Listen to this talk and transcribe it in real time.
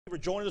For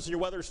joining us in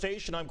your weather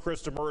station, I'm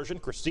Chris Immersion.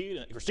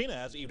 Christina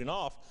has evening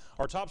off.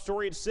 Our top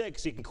story at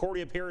 6, the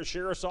Concordia Parish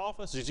Sheriff's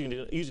Office is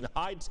using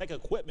high-tech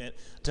equipment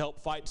to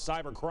help fight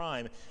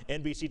cybercrime.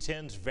 NBC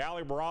 10's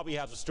Valerie Moravi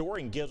has a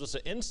story and gives us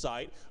an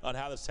insight on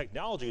how this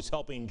technology is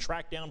helping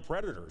track down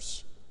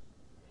predators.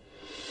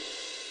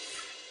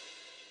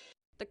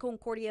 The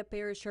Concordia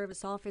Parish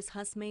Sheriff's Office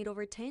has made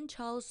over 10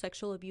 child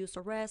sexual abuse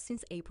arrests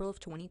since April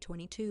of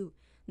 2022.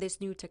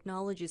 This new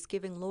technology is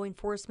giving law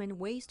enforcement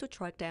ways to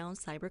track down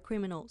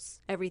cybercriminals.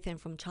 Everything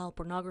from child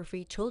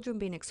pornography, children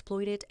being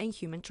exploited, and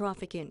human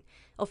trafficking.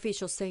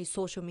 Officials say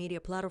social media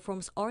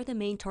platforms are the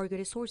main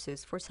targeted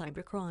sources for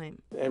cybercrime.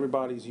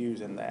 Everybody's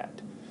using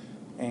that.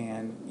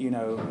 And,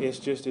 it's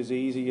just as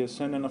easy as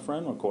sending a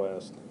friend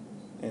request.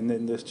 And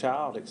then this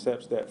child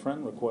accepts that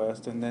friend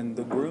request, and then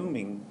the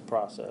grooming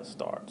process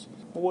starts.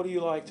 Well, what do you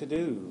like to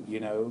do?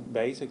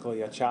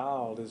 Basically a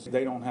child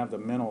they don't have the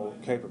mental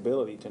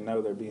capability to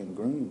know they're being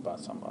groomed by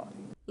somebody.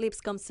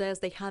 Lipscomb says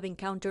they have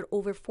encountered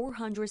over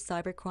 400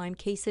 cybercrime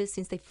cases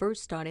since they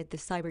first started the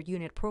Cyber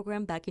Unit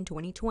program back in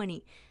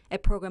 2020, a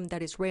program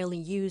that is rarely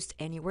used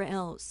anywhere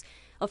else.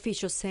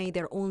 Officials say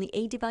there are only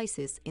 8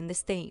 devices in the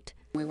state.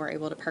 We were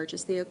able to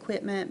purchase the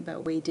equipment,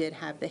 but we did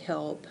have the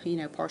help,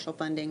 partial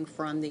funding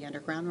from the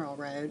Underground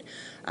Railroad.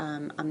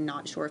 I'm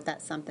not sure if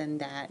that's something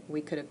that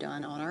we could have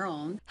done on our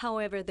own.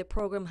 However, the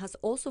program has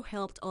also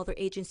helped other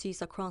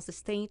agencies across the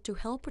state to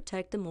help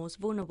protect the most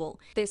vulnerable.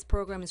 This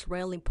program is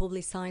rarely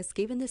publicized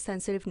given the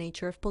sensitive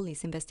nature of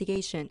police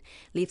investigation.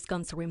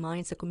 Lipscomb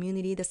reminds the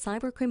community that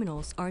cyber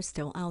criminals are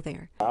still out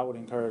there. I would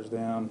encourage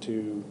them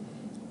to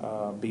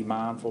be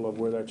mindful of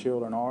where their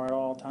children are at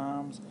all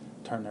times,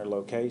 turn their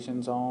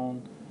locations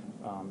on,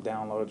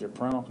 download your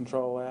parental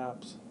control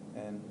apps,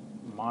 and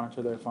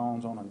monitor their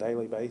phones on a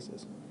daily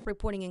basis.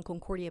 Reporting in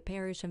Concordia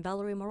Parish, and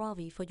Valerie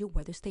Moravi for your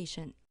weather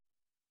station.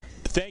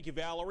 Thank you,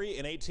 Valerie.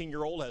 An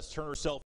 18-year-old has turned herself